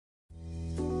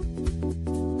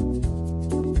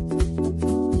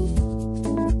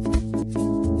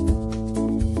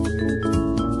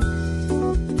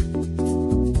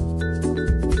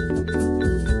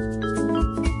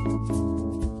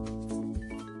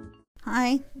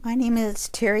Hi, my name is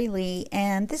Terry Lee,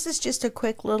 and this is just a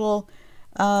quick little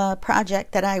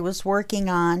project that I was working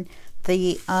on.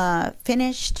 The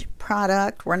finished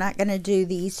product, we're not going to do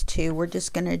these two, we're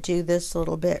just going to do this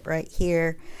little bit right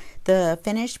here. The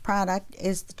finished product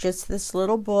is just this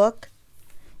little book,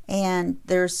 and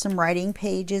there's some writing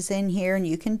pages in here, and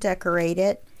you can decorate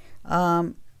it.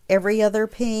 Every other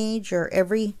page or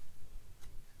every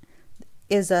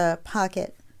is a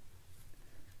pocket.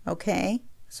 Okay,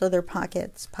 so they're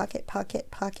pockets. Pocket, pocket,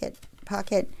 pocket,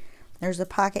 pocket. There's a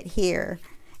pocket here.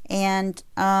 And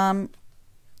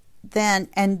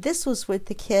this was with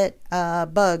the kit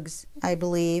Bugs, I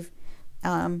believe.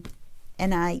 And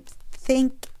I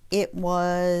think it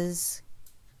was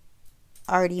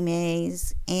Artie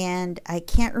Mays, and I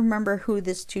can't remember who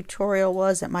this tutorial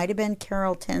was. It might have been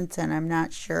Carol Tinson, I'm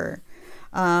not sure.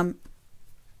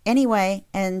 Anyway,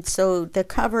 and so the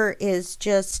cover is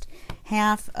just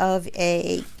half of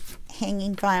a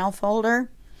hanging file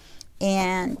folder,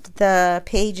 and the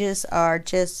pages are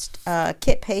just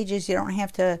kit pages. You don't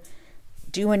have to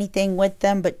do anything with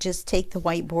them, but just take the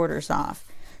white borders off.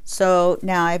 So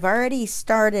now I've already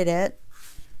started it.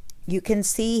 You can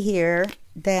see here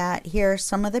that here are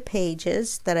some of the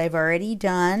pages that I've already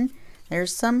done.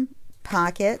 There's some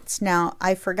pockets. Now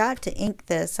I forgot to ink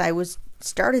this. I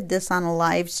started this on a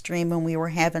live stream, and we were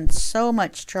having so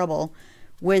much trouble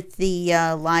with the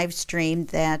live stream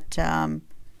that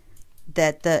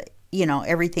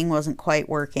everything wasn't quite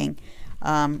working.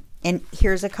 And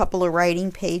here's a couple of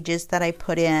writing pages that I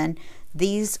put in.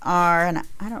 These are, and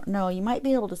I don't know, you might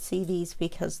be able to see these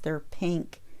because they're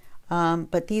pink,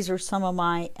 but these are some of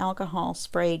my alcohol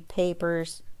sprayed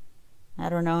papers. I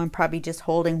don't know, I'm probably just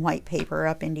holding white paper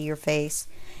up into your face.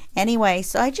 Anyway,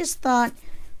 so I just thought,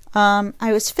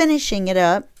 I was finishing it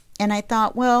up, and I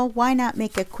thought, well, why not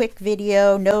make a quick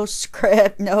video, no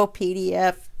script, no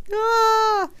PDF.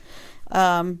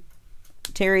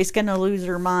 Terry's gonna lose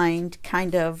her mind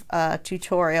kind of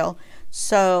tutorial.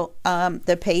 So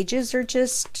the pages are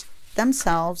just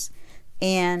themselves,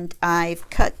 and I've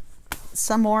cut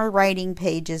some more writing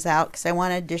pages out because I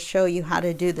wanted to show you how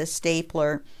to do the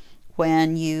stapler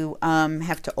when you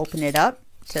have to open it up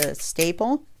to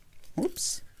staple.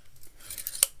 Oops.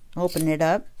 Open it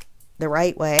up the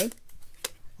right way.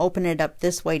 Open it up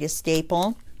this way to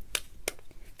staple,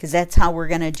 because that's how we're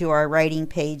going to do our writing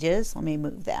pages. Let me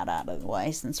move that out of the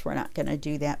way since we're not going to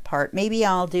do that part. Maybe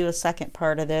I'll do a second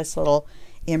part of this little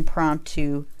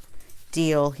impromptu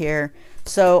deal here.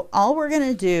 So all we're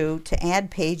going to do to add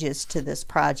pages to this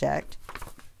project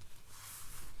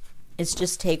is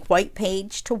just take white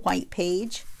page to white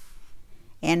page,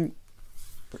 and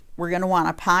we're going to want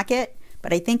a pocket,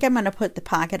 but I think I'm going to put the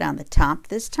pocket on the top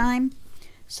this time.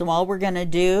 So all we're going to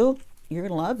do, you're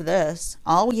going to love this,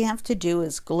 all we have to do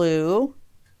is glue,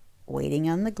 waiting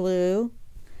on the glue.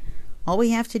 All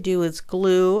we have to do is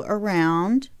glue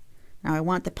around. Now I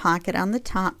want the pocket on the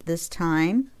top this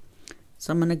time.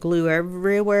 So I'm going to glue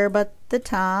everywhere but the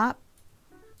top.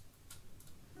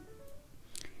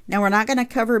 Now we're not going to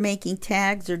cover making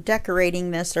tags or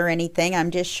decorating this or anything.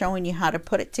 I'm just showing you how to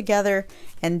put it together,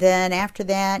 and then after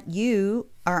that you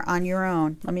are on your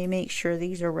own. Let me make sure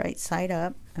these are right side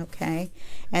up. Okay,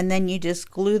 and then you just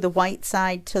glue the white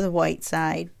side to the white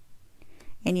side,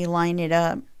 and you line it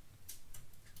up.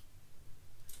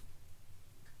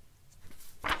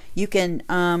 You can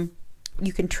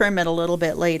trim it a little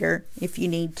bit later if you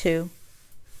need to.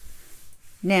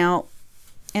 Now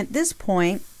at this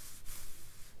point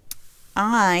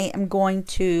I am going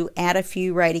to add a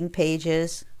few writing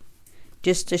pages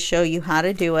just to show you how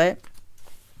to do it.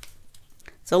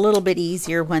 It's a little bit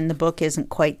easier when the book isn't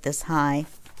quite this high.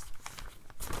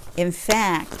 In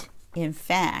fact,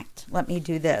 let me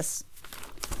do this.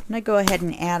 I'm going to go ahead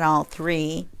and add all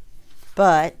three,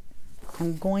 but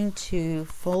I'm going to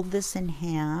fold this in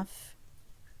half,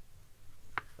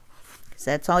 because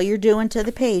that's all you're doing to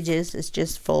the pages is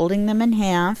just folding them in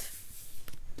half.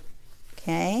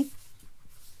 Okay.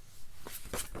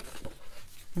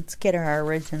 Let's get our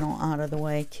original out of the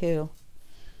way too.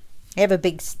 I have a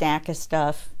big stack of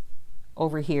stuff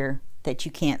over here that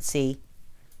you can't see.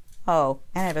 Oh,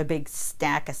 and I have a big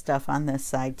stack of stuff on this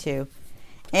side too.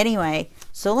 Anyway,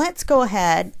 so let's go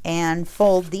ahead and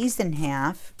fold these in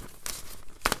half,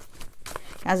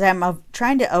 as I'm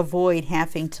trying to avoid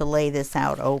having to lay this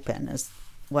out open is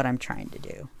what I'm trying to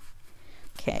do.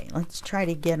 Okay, let's try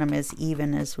to get them as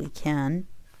even as we can.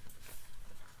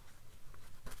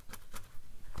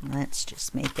 That's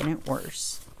just making it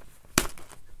worse.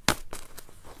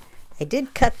 I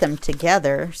did cut them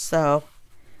together, so,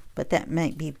 but that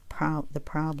might be the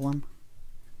problem.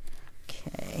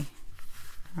 Okay.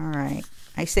 All right.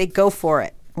 I say go for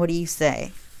it. What do you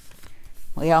say?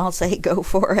 We all say go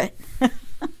for it.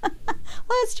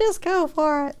 Let's just go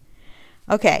for it.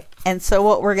 Okay, and so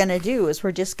what we're going to do is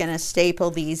we're just going to staple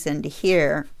these into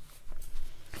here,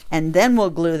 and then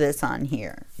we'll glue this on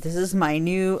here. This is my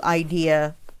new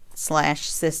idea /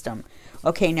 system.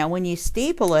 Okay, now when you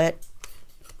staple it,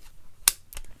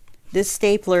 this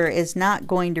stapler is not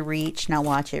going to reach. Now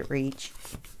watch it reach.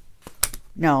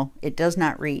 No, it does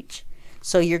not reach.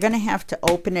 So you're going to have to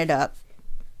open it up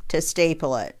to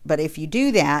staple it. But if you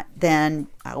do that, then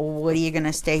what are you going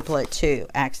to staple it to?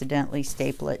 Accidentally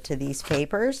staple it to these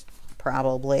papers?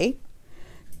 Probably.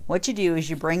 What you do is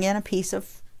you bring in a piece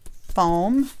of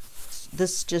foam.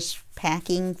 This is just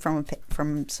packing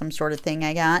from some sort of thing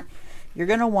I got. You're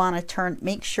going to want to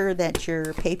make sure that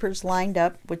your paper's lined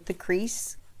up with the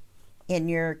crease in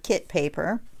your kit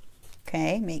paper.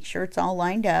 Okay, make sure it's all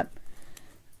lined up.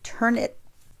 Turn it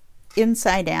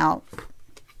inside out.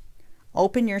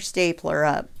 Open your stapler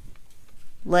up,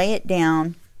 lay it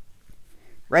down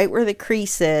right where the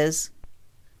crease is,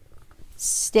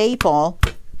 staple,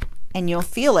 and you'll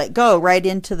feel it go right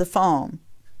into the foam.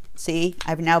 See,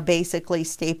 I've now basically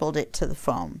stapled it to the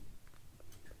foam.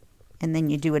 And then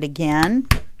you do it again.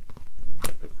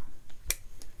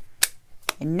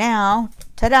 And now,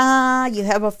 ta-da, you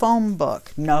have a foam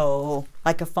book. No,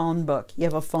 like a phone book. You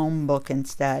have a foam book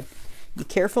instead. You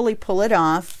carefully pull it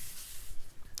off.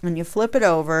 And you flip it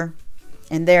over,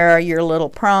 and there are your little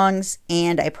prongs,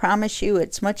 and I promise you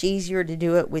it's much easier to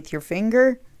do it with your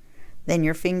finger than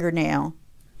your fingernail.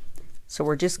 So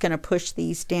we're just going to push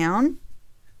these down,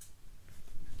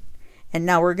 and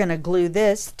now we're going to glue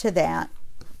this to that.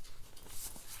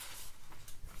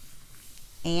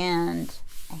 And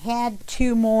I had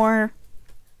 2 more,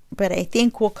 but I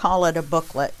think we'll call it a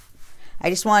booklet.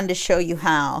 I just wanted to show you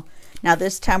how. Now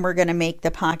this time we're going to make the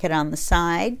pocket on the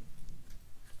side.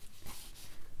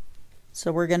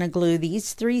 So we're going to glue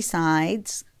these 3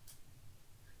 sides.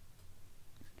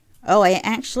 Oh, I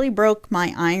actually broke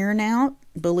my iron out,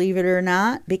 believe it or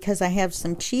not, because I have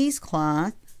some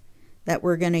cheesecloth that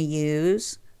we're going to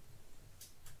use.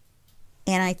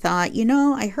 And I thought, you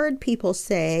know, I heard people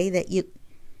say that you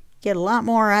get a lot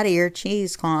more out of your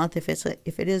cheesecloth if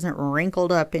it isn't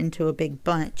wrinkled up into a big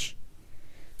bunch.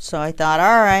 So I thought,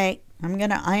 all right, I'm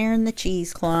going to iron the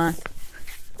cheesecloth.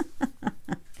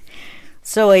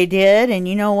 So I did, and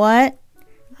you know what?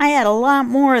 I had a lot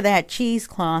more of that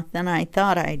cheesecloth than I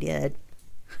thought I did.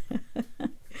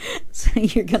 So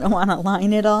you're going to want to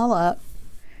line it all up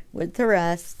with the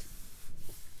rest.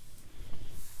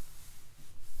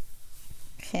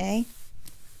 Okay.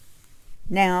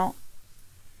 Now,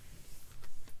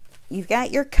 you've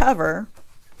got your cover,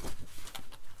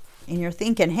 and you're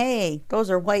thinking, hey, those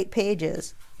are white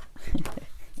pages.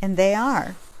 And they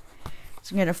are.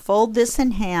 So I'm going to fold this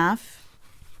in half.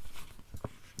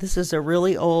 This is a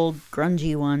really old,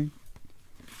 grungy one.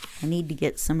 I need to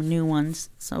get some new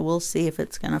ones, so we'll see if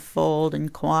it's going to fold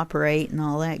and cooperate and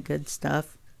all that good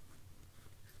stuff.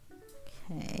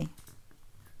 Okay.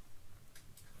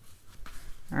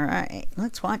 All right,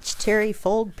 let's watch Terry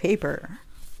fold paper.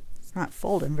 It's not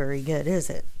folding very good,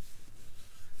 is it?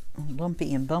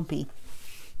 Lumpy and bumpy.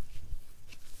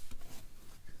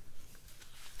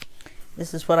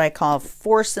 This is what I call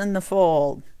forcing the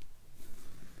fold.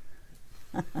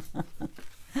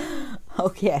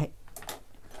 Okay,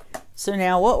 so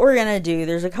now what we're going to do,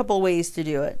 there's a couple ways to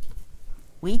do it.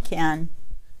 We can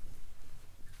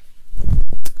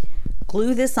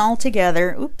glue this all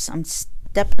together. Oops, I'm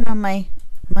stepping on my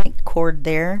mic cord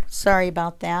there. Sorry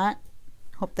about that.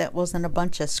 Hope that wasn't a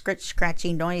bunch of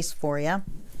scratchy noise for you.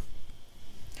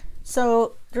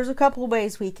 So there's a couple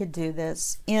ways we could do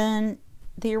this. In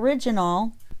the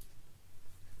original,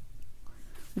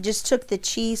 we just took the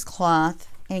cheesecloth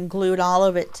and glued all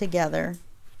of it together,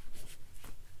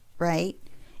 right?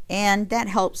 And that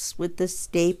helps with the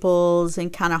staples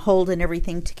and kind of holding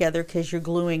everything together because you're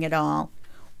gluing it all.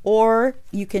 Or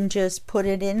you can just put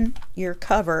it in your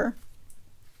cover,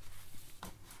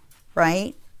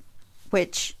 right?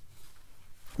 Which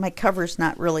my cover's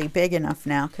not really big enough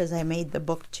now because I made the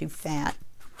book too fat.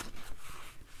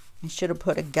 I should have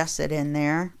put a gusset in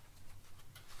there.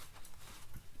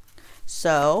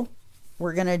 So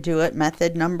we're going to do it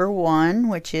method number 1,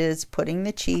 which is putting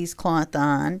the cheesecloth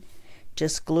on,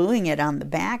 just gluing it on the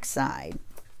back side,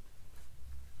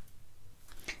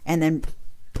 and then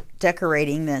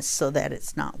decorating this so that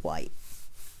it's not white.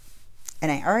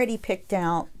 And I already picked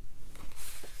out,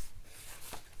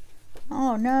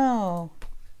 oh no,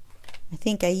 I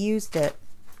think I used it.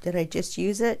 Did I just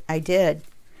use it? I did.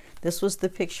 This was the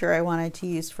picture I wanted to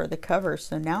use for the cover,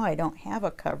 so now I don't have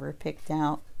a cover picked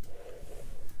out.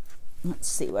 Let's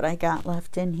see what I got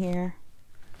left in here.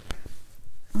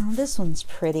 Oh, this one's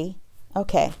pretty.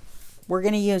 Okay, we're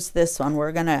going to use this one.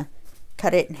 We're going to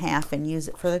cut it in half and use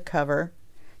it for the cover.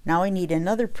 Now I need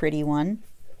another pretty one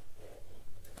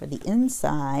for the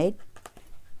inside.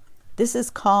 This is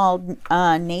called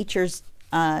Nature's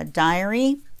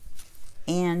Diary,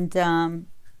 and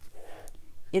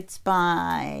it's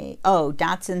by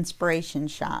Dot's Inspiration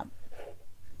Shop.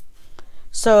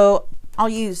 So I'll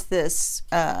use this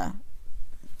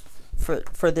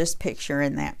for this picture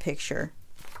and that picture.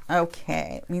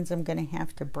 Okay, it means I'm going to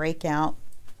have to break out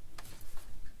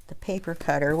the paper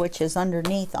cutter, which is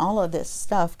underneath all of this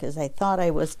stuff because I thought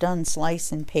I was done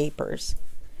slicing papers.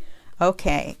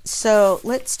 Okay, so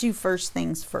let's do first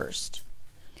things first.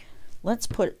 Let's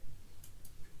put,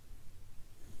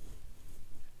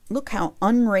 look how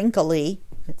unwrinkly,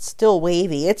 it's still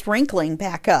wavy. It's wrinkling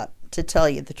back up, to tell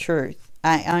you the truth.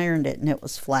 I ironed it and it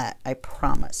was flat, I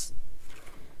promise.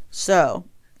 So,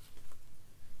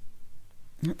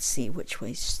 let's see which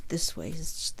way. This way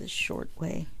is the short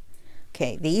way.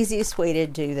 Okay, the easiest way to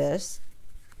do this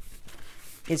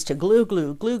is to glue,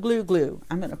 glue, glue, glue, glue.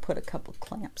 I'm going to put a couple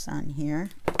clamps on here.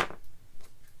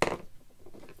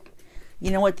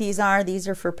 You know what these are? These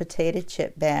are for potato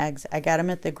chip bags. I got them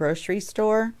at the grocery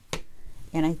store,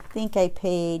 and I think I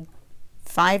paid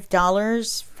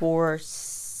 $5 for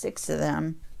 6 of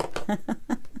them.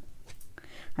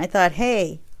 I thought,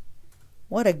 hey,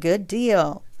 what a good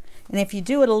deal. And if you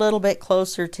do it a little bit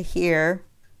closer to here,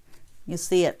 you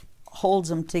see it holds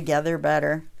them together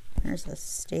better. There's a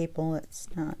staple. It's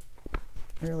not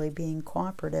really being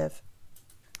cooperative.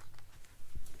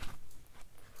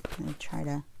 I'm going to try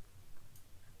to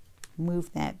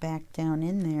move that back down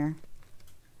in there.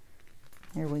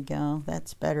 There we go.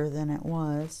 That's better than it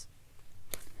was.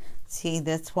 See,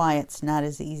 that's why it's not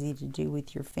as easy to do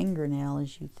with your fingernail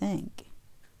as you think.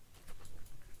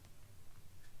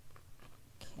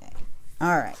 Okay.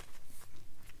 All right.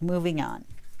 Moving on.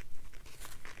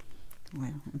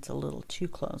 Well, it's a little too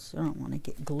close. I don't want to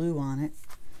get glue on it.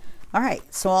 All right.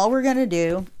 So all we're going to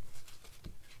do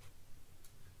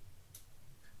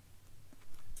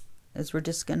is we're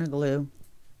just going to glue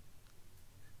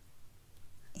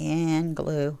and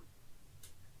glue.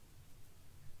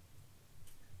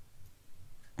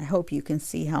 I hope you can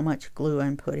see how much glue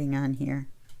I'm putting on here.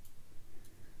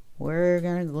 We're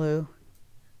going to glue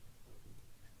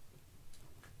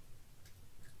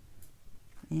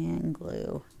and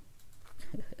glue.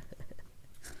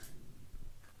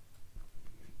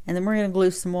 And then we're going to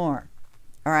glue some more.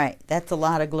 All right, that's a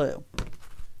lot of glue.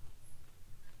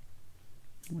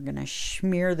 We're going to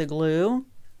smear the glue.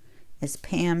 As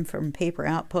Pam from Paper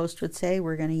Outpost would say,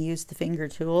 we're going to use the finger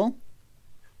tool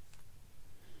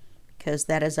because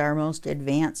that is our most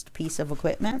advanced piece of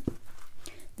equipment.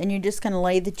 Then you're just going to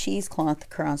lay the cheesecloth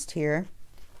across here.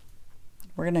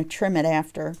 We're going to trim it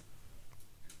after.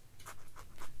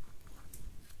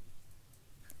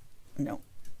 No,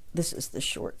 this is the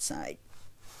short side.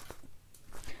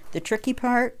 The tricky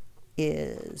part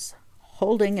is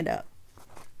holding it up.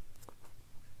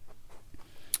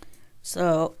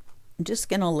 So I'm just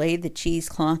going to lay the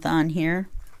cheesecloth on here.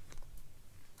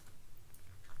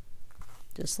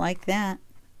 Just like that.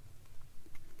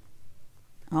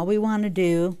 All we want to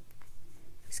do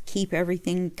is keep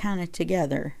everything kind of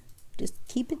together. Just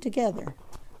keep it together.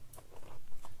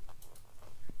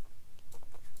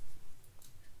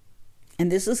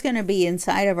 And this is going to be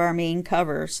inside of our main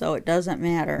cover, so it doesn't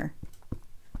matter.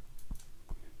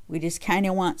 We just kind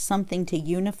of want something to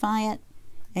unify it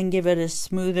and give it a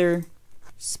smoother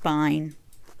spine.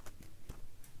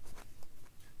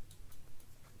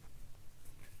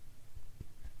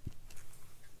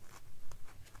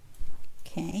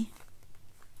 Okay.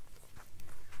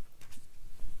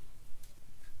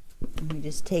 And we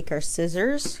just take our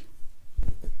scissors,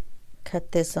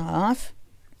 cut this off.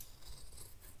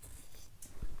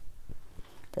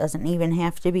 Doesn't even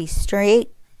have to be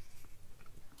straight.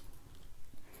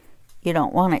 You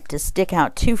don't want it to stick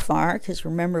out too far because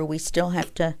remember we still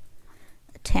have to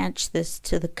attach this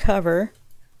to the cover.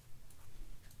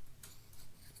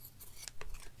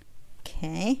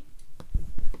 Okay.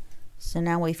 So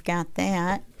now we've got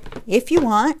that. If you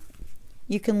want,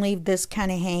 you can leave this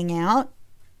kind of hang out.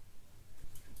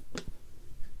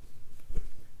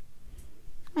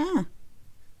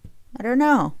 I don't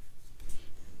know.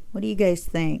 What do you guys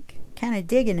think? Kind of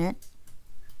digging it.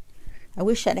 I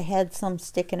wish I'd have had some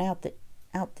sticking out the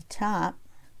top.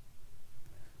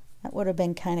 That would have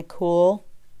been kind of cool.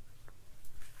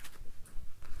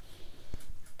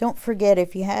 Don't forget,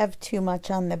 if you have too much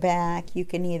on the back, you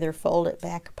can either fold it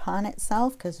back upon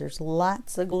itself because there's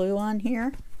lots of glue on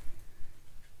here.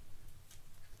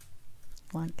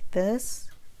 like this.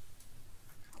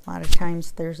 A lot of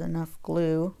times there's enough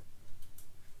glue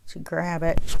to grab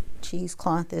it.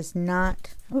 Cheesecloth is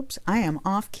not, oops, I am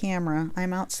off camera.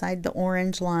 I'm outside the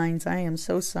orange lines. I am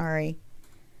so sorry.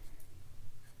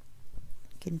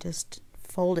 You can just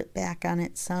fold it back on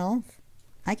itself.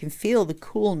 I can feel the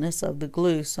coolness of the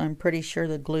glue, so I'm pretty sure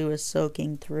the glue is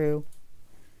soaking through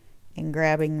and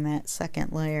grabbing that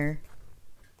second layer.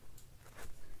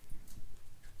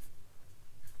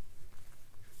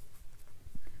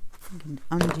 You can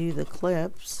undo the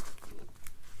clips.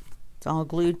 It's all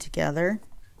glued together.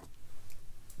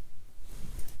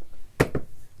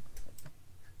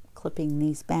 Clipping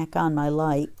these back on my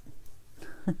light.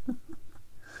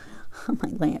 On my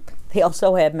lamp. They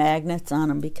also have magnets on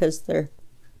them because they're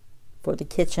for the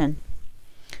kitchen.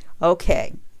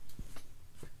 Okay.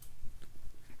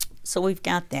 So we've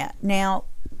got that. Now,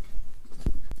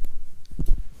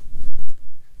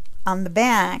 on the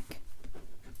back,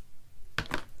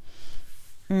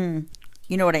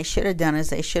 you know what I should have done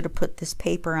is I should have put this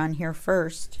paper on here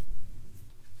first.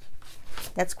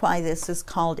 That's why this is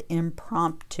called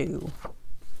impromptu.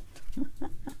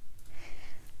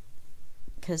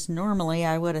 Because normally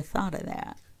I would have thought of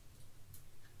that.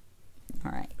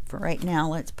 All right, for right now,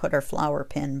 let's put our flower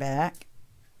pin back.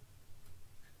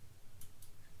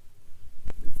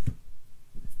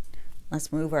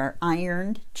 Let's move our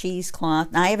ironed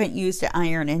cheesecloth. Now, I haven't used an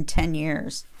iron in 10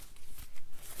 years.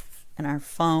 And our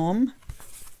foam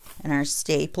and our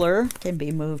stapler can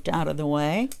be moved out of the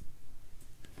way.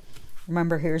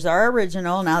 Remember, here's our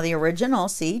original. Now the original,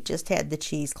 see, just had the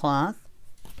cheesecloth.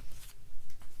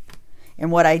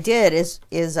 And what I did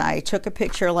is I took a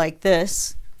picture like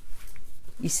this,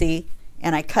 you see,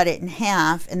 and I cut it in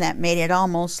half, and that made it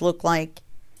almost look like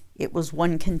it was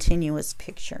one continuous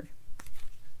picture.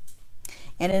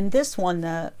 And in this one,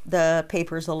 the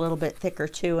paper's a little bit thicker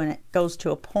too, and it goes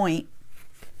to a point,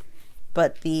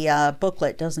 but the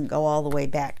booklet doesn't go all the way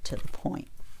back to the point.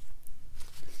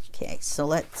 Okay, so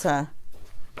let's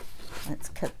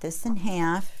cut this in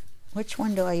half. Which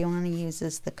one do I want to use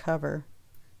as the cover?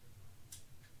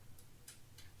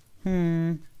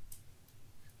 I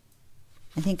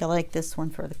think I like this one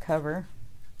for the cover.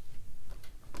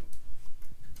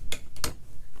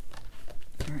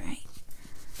 All right.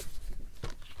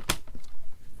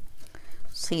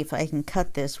 See if I can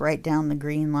cut this right down the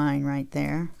green line right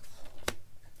there.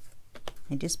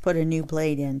 I just put a new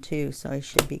blade in too, so I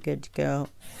should be good to go.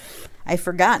 I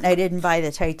forgot I didn't buy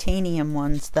the titanium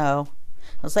ones though.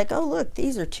 I was like, oh look,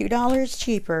 these are $2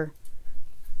 cheaper.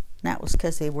 And that was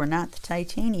because they were not the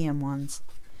titanium ones.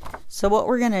 So what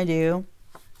we're going to do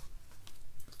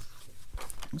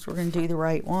is we're going to do the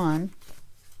right one.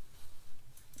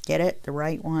 Get it? The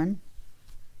right one.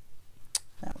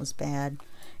 That was bad.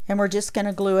 And we're just going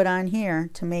to glue it on here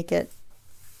to make it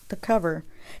the cover.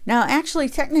 Now actually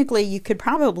technically you could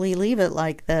probably leave it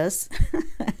like this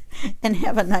and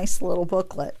have a nice little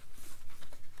booklet.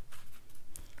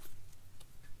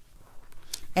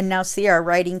 And now see, our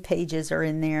writing pages are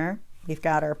in there. We've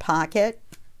got our pocket.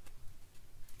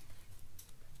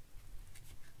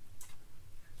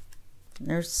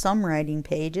 There's some writing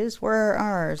pages. Where are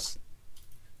ours?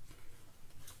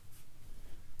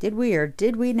 Did we or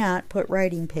did we not put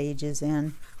writing pages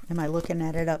in? Am I looking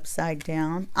at it upside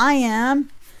down? I am.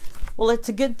 Well, it's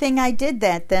a good thing I did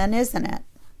that then, isn't it?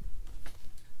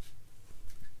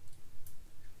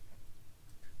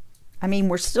 I mean,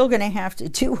 we're still going to have to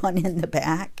do one in the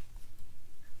back.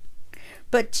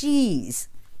 But geez,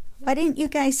 why didn't you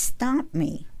guys stop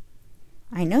me?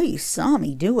 I know you saw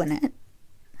me doing it.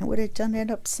 I would have done it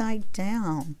upside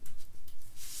down.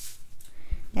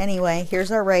 Anyway,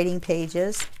 here's our writing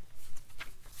pages.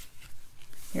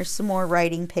 Here's some more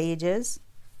writing pages.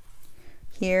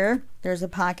 Here, there's a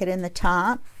pocket in the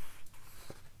top.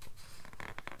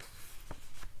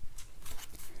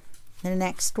 The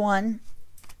next one,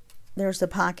 there's a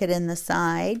pocket in the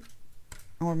side,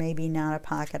 or maybe not a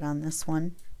pocket on this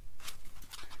one.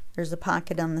 There's a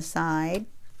pocket on the side.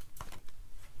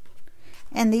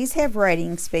 And these have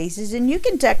writing spaces, and you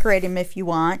can decorate them if you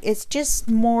want. It's just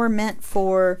more meant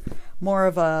for more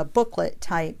of a booklet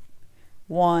type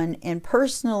one. And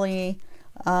personally,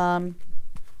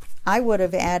 I would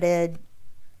have added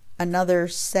another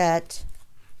set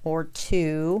or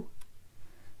two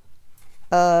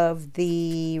of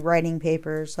the writing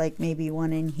papers, like maybe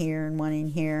one in here and one in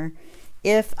here,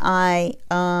 if I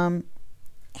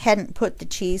hadn't put the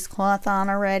cheesecloth on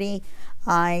already.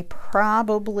 I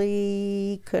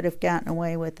probably could have gotten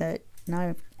away with it.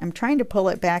 Now I'm trying to pull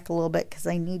it back a little bit because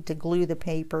I need to glue the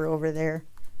paper over there.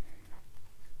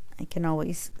 I can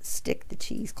always stick the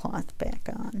cheesecloth back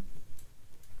on.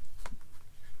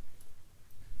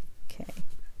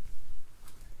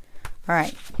 All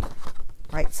right,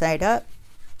 right side up,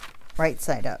 right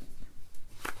side up.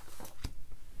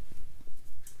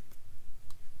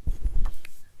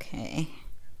 Okay.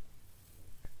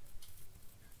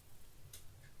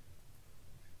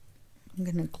 I'm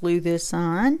going to glue this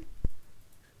on.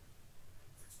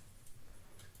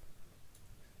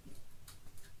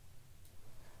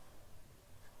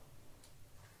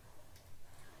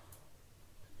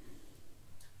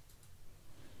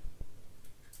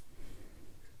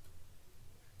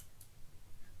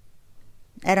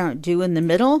 I don't do in the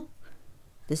middle.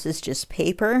 This is just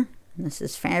paper. And this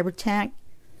is Fabri-Tac.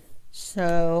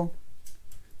 So,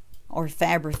 or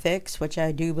Fabrifix, which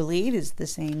I do believe is the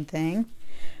same thing.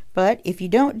 But if you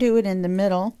don't do it in the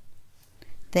middle,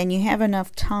 then you have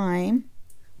enough time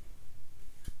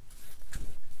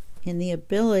and the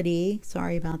ability,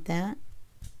 sorry about that,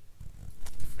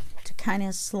 to kind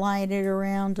of slide it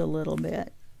around a little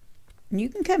bit. And you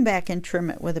can come back and trim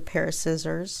it with a pair of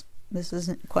scissors. This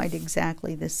isn't quite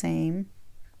exactly the same,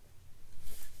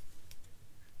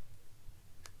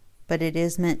 but it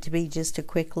is meant to be just a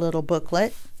quick little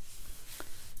booklet.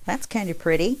 That's kind of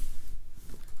pretty.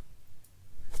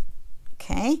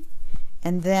 Okay,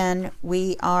 and then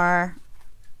we've got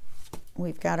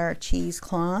our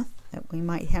cheesecloth that we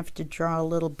might have to draw a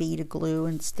little bead of glue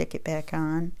and stick it back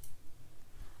on.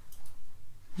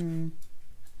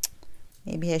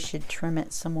 Maybe I should trim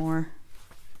it some more.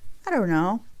 I don't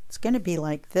know. It's going to be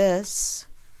like this.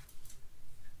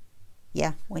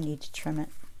 Yeah, we need to trim it.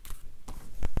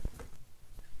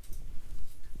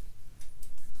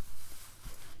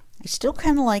 I still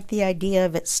kind of like the idea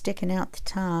of it sticking out the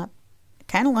top. I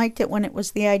kind of liked it when it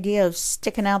was the idea of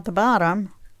sticking out the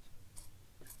bottom.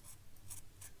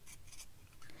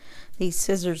 These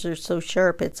scissors are so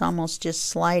sharp, it's almost just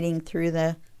sliding through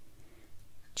the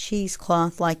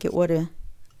cheesecloth like it would a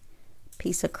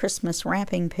piece of Christmas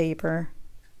wrapping paper.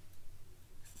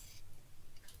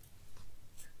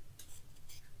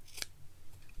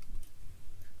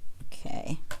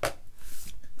 Okay.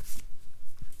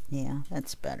 Yeah,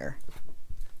 that's better.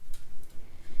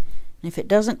 If it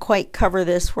doesn't quite cover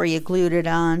this where you glued it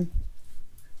on,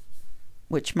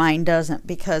 which mine doesn't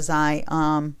because I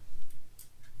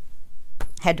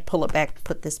had to pull it back to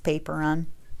put this paper on.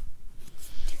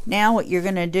 Now what you're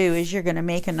going to do is you're going to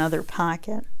make another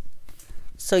pocket.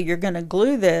 So you're going to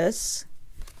glue this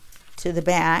to the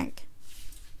back.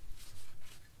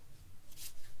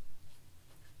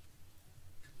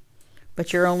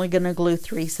 But you're only going to glue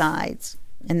 3 sides,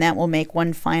 and that will make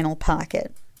one final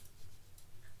pocket.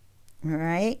 All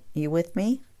right, you with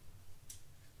me?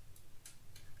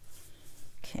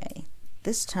 Okay,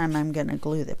 this time I'm going to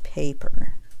glue the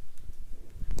paper,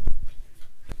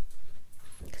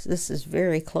 because this is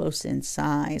very close in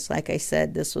size. Like I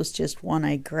said, this was just one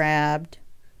I grabbed.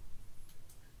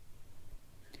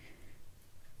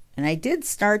 And I did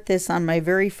start this on my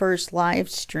very first live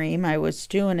stream. I was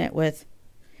doing it with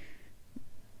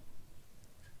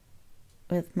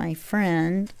my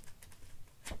friend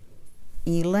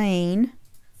Elaine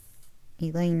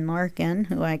Larkin,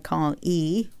 who I call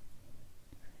E.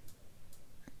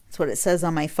 That's what it says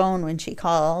on my phone when she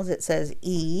calls. It says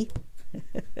E.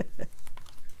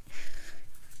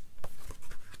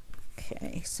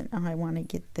 Okay, so now I want to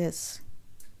get this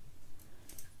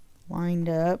lined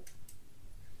up.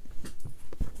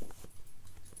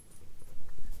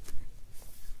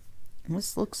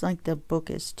 This looks like the book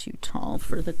is too tall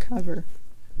for the cover.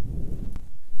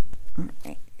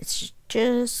 Alright, it's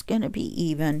just gonna be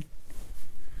even.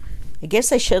 I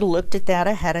guess I should have looked at that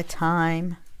ahead of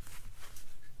time.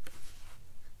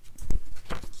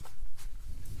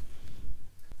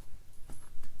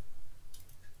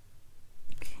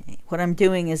 Okay, what I'm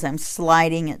doing is I'm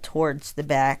sliding it towards the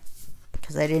back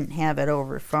because I didn't have it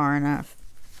over far enough.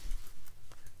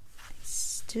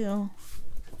 Still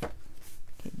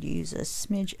could use a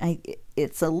smidge.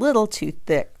 It's a little too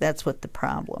thick. That's what the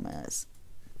problem is.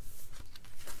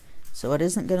 So it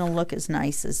isn't going to look as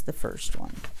nice as the first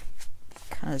one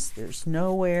because there's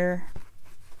nowhere.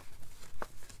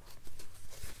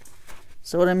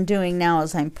 So what I'm doing now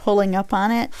is I'm pulling up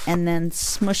on it and then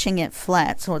smushing it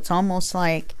flat. So it's almost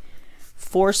like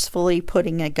forcefully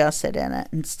putting a gusset in it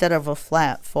instead of a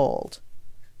flat fold.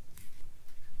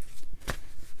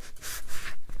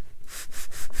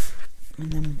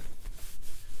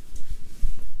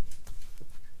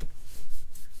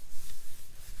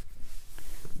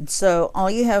 And so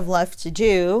all you have left to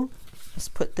do is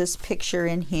put this picture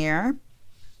in here.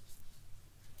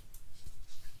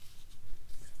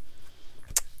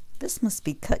 This must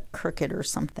be cut crooked or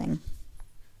something,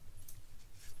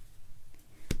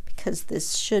 because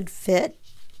this should fit.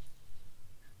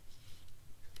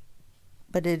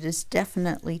 but it is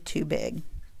definitely too big.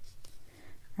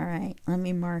 All right, let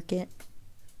me mark it.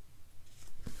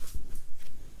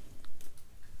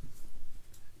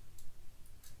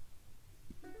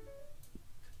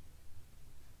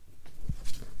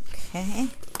 Okay, I'm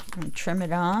going to trim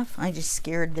it off. I just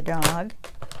scared the dog.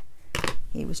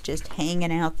 He was just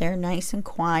hanging out there nice and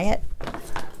quiet.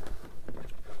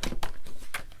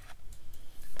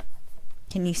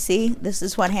 Can you see? This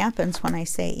is what happens when I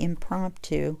say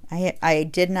impromptu. I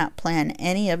did not plan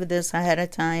any of this ahead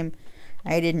of time.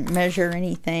 I didn't measure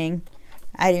anything.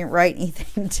 I didn't write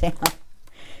anything down.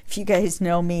 If you guys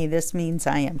know me, this means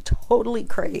I am totally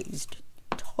crazed.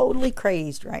 Totally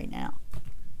crazed right now.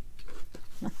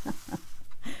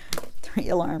 3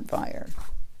 alarm fire.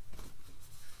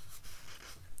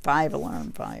 5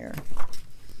 alarm fire.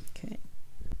 Okay.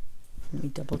 Let me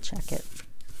double check it.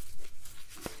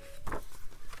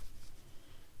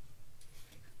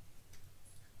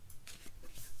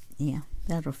 Yeah,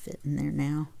 that'll fit in there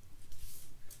now.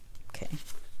 Okay.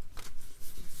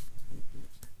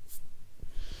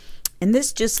 And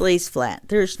this just lays flat.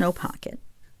 There's no pocket.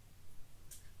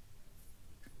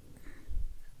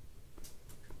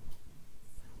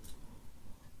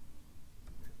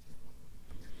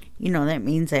 You know, that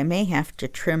means I may have to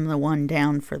trim the one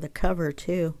down for the cover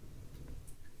too.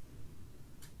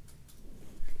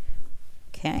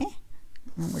 Okay,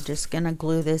 and we're just going to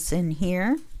glue this in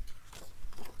here.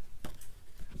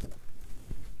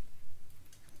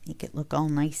 Make it look all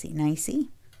nicey-nicey.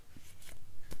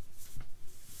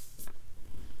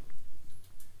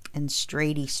 And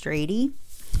straighty-straighty.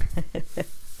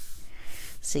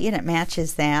 See, and it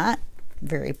matches that.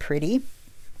 Very pretty.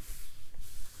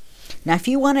 Now, if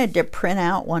you wanted to print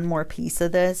out one more piece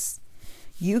of this,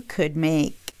 you could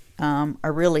make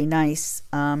a really nice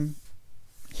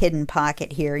hidden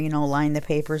pocket here. You know, line the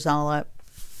papers all up.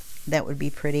 That would be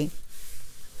pretty.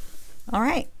 All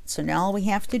right, so now all we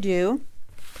have to do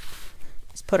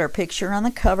is put our picture on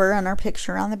the cover and our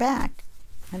picture on the back,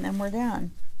 and then we're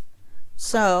done.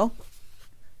 So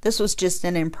this was just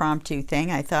an impromptu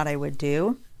thing I thought I would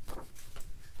do.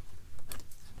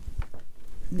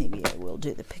 Maybe I will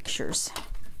do the pictures.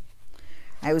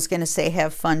 I was going to say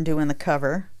have fun doing the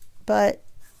cover, but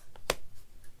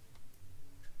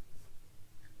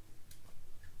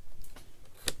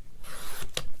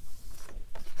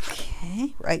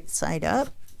okay, right side up.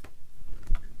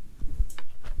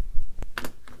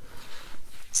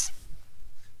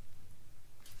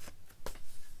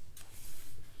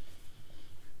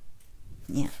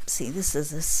 Yeah, see, this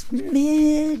is a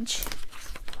smidge.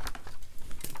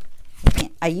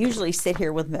 I usually sit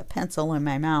here with a pencil in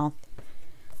my mouth,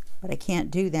 but I can't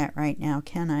do that right now,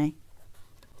 can I?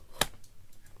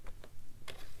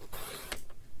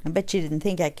 I bet you didn't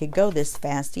think I could go this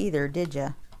fast either, did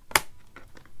you?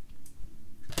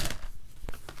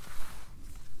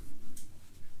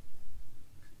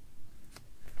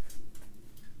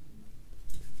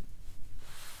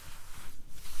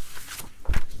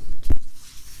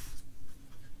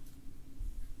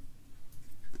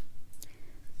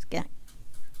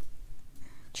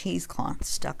 Cheesecloth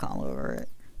stuck all over it.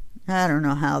 I don't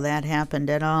know how that happened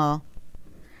at all.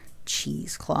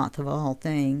 Cheesecloth of all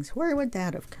things. Where would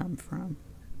that have come from?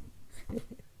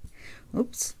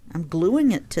 Oops, I'm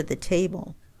gluing it to the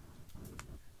table.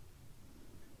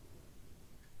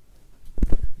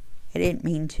 I didn't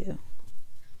mean to.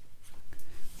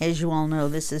 As you all know,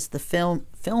 this is the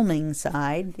filming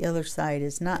side. The other side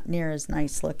is not near as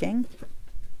nice looking.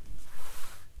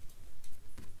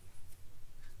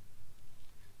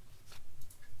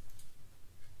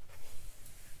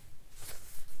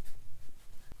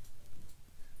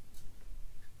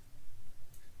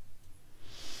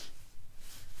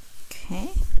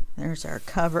 Okay, there's our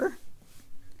cover.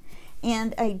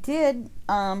 And I did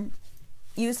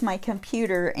use my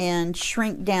computer and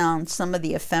shrink down some of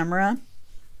the ephemera.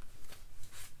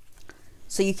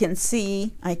 So you can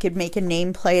see I could make a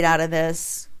nameplate out of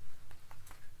this.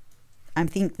 I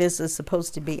think this is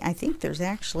supposed to be, I think there's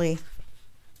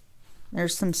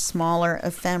some smaller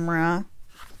ephemera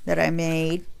that I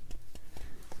made.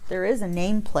 There is a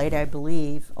nameplate, I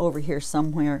believe, over here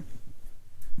somewhere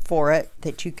for it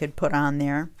that you could put on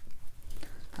there.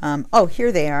 Oh,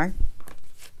 here they are.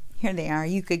 Here they are.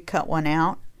 You could cut one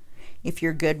out if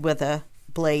you're good with a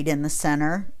blade in the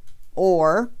center,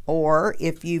 or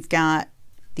if you've got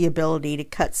the ability to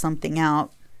cut something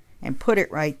out and put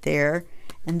it right there.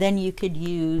 And then you could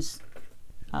use,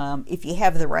 if you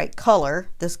have the right color,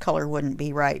 this color wouldn't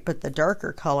be right, but the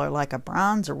darker color, like a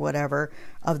bronze or whatever,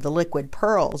 of the liquid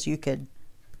pearls, you could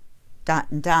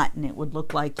dot and dot, and it would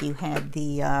look like you had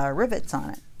the rivets on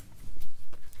it.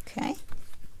 Okay.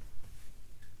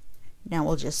 Now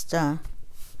we'll just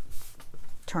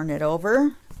turn it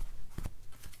over,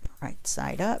 right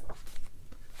side up.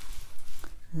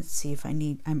 Let's see if I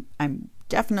need, I'm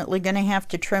definitely going to have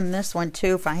to trim this one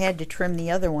too if I had to trim the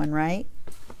other one, right?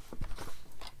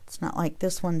 It's not like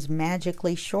this one's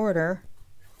magically shorter.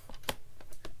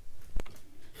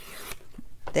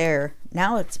 There,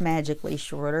 now it's magically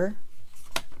shorter.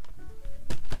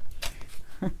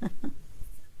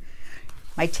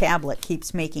 My tablet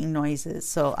keeps making noises,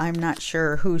 so I'm not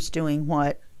sure who's doing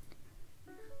what.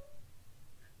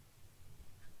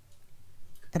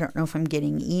 I don't know if I'm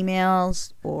getting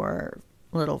emails or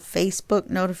little Facebook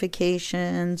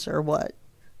notifications or what.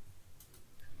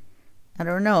 I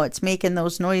don't know. It's making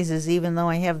those noises even though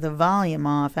I have the volume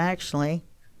off, actually.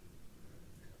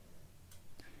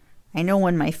 I know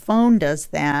when my phone does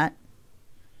that,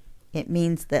 it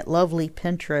means that lovely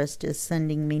Pinterest is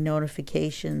sending me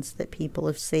notifications that people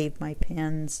have saved my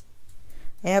pins.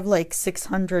 I have like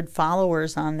 600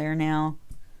 followers on there now.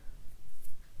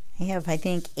 I have, I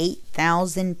think,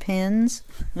 8,000 pins.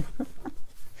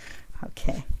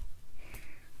 Okay.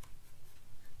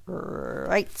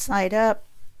 Right side up.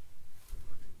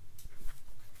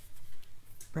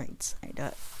 Right side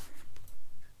up.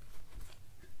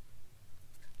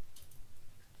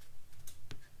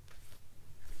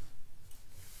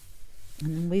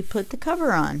 And then we put the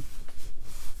cover on.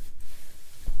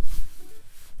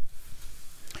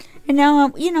 And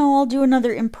now, you know, I'll do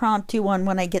another impromptu one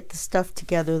when I get the stuff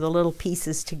together, the little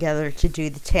pieces together to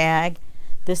do the tag.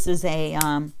 This is a,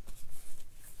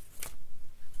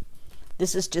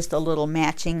 this is just a little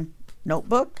matching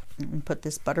notebook. And put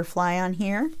this butterfly on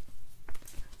here.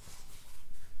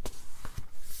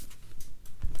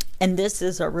 And this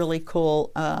is a really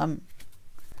cool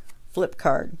flip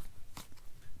card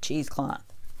cheesecloth.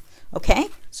 Okay,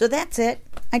 so that's it.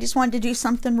 I just wanted to do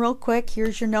something real quick.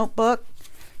 Here's your notebook.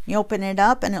 You open it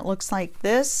up and it looks like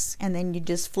this, and then you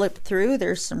just flip through.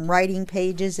 There's some writing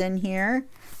pages in here.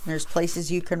 There's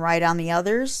places you can write on the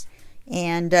others.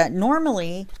 And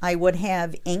normally I would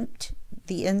have inked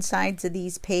the insides of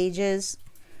these pages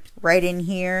right in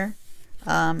here.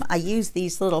 I use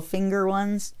these little finger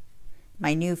ones.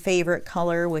 My new favorite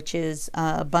color, which is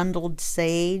Bundled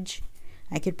Sage.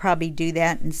 I could probably do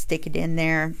that and stick it in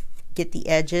there, get the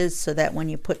edges so that when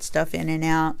you put stuff in and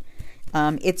out,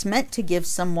 it's meant to give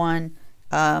someone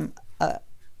a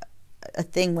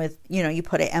thing with, you know, you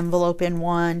put an envelope in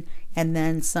one and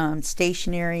then some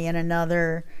stationery in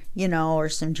another, you know, or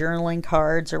some journaling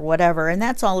cards or whatever, and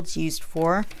that's all it's used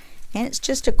for. And it's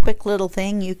just a quick little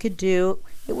thing you could do.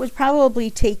 It would probably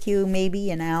take you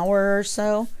maybe an hour or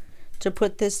so to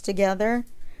put this together.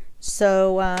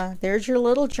 So there's your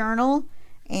little journal,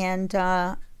 and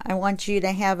I want you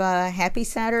to have a happy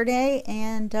Saturday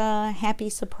and a happy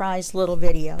surprise little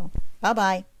video.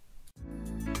 Bye-bye.